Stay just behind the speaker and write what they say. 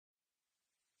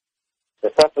The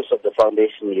purpose of the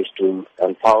foundation is to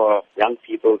empower young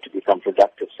people to become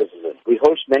productive citizens. We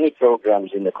host many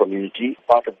programs in the community,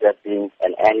 part of that being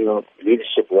an annual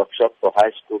leadership workshop for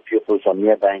high school pupils from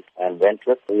Merebank and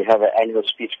Wentworth. We have an annual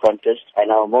speech contest,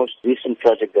 and our most recent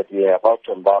project that we are about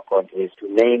to embark on is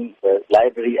to name the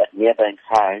library at Merebank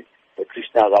High the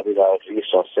Krishna Rabilal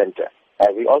Resource Center.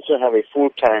 We also have a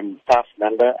full-time staff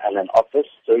member and an office.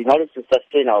 So in order to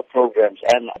sustain our programs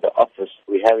and the office,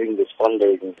 we're having this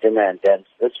fundraising dinner and dance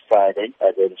this Friday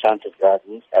at the Enchanted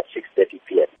Gardens at 6:30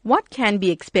 p.m. What can be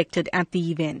expected at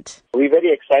the event? We're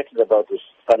very excited about this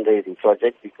fundraising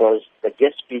project because the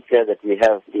guest speaker that we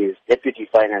have is Deputy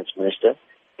Finance Minister,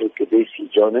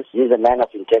 Nkubisi Jonas. He is a man of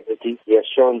integrity. He has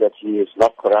shown that he is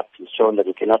not corrupt. He's shown that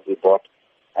he cannot be bought.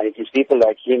 And it is people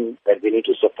like him that we need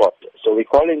to support. So we're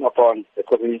calling upon the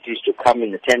communities to come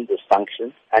and attend this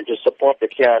function and to support the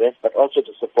KRF, but also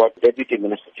to support Deputy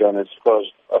Minister Jonas because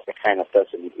of the kind of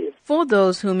person he is. For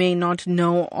those who may not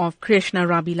know of Krishna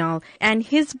Rabilal and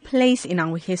his place in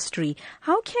our history,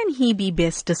 how can he be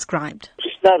best described?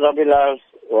 Krishna Rabilal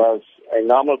was a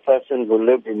normal person who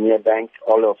lived in Merebank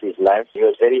all of his life. He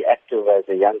was very active as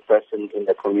a young person in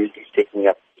the communities, taking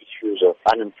up issues of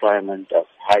unemployment, of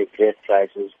high bread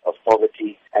prices, of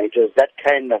poverty. And it was that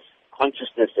kind of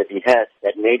consciousness that he had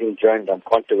that made him join the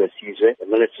Umkhonto weSizwe, the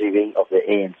military wing of the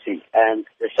ANC. And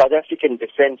the South African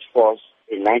Defence Force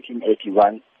in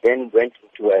 1981 then went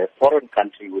into a foreign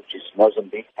country, which is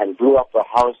Mozambique, and blew up a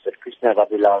house that Krishna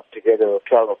Rabilal, together with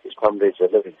 12 of his comrades, were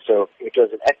living. So it was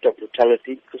an act of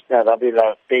brutality. Krishna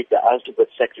Rabilal paid the ultimate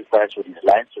sacrifice with his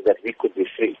life so that we could be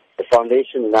free. The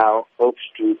foundation now hopes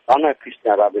to honor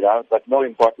Krishna Rabilal, but more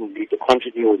importantly, to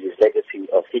continue with his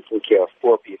legacy of taking care of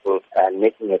poor people and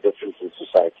making a difference in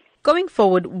society. Going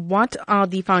forward, what are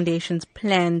the foundation's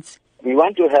plans? We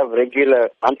want to have regular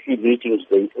monthly meetings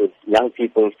with young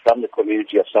people from the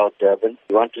community of South Durban.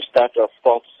 We want to start off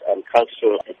sports and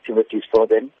cultural activities for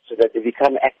them so that they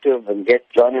become active and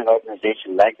join an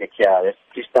organization like the KRF.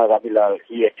 Krishna Rabilal,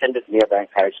 he attended Merebank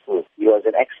High School. He was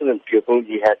an excellent pupil.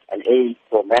 He had an A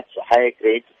for maths, a higher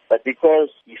grade. But because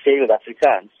he failed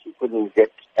Afrikaans, he couldn't get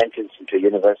entrance into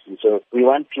university. So we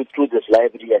want to, through this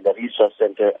library and the resource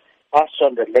center, pass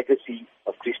on the legacy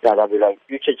of Krishna Rabilal.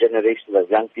 Future generations of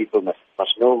young people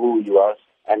must know who you are.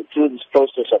 And through this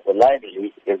process of the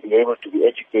library, they'll be able to be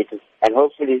educated. And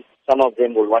hopefully some of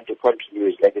them will want to continue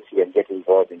his legacy and get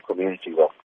involved in community work.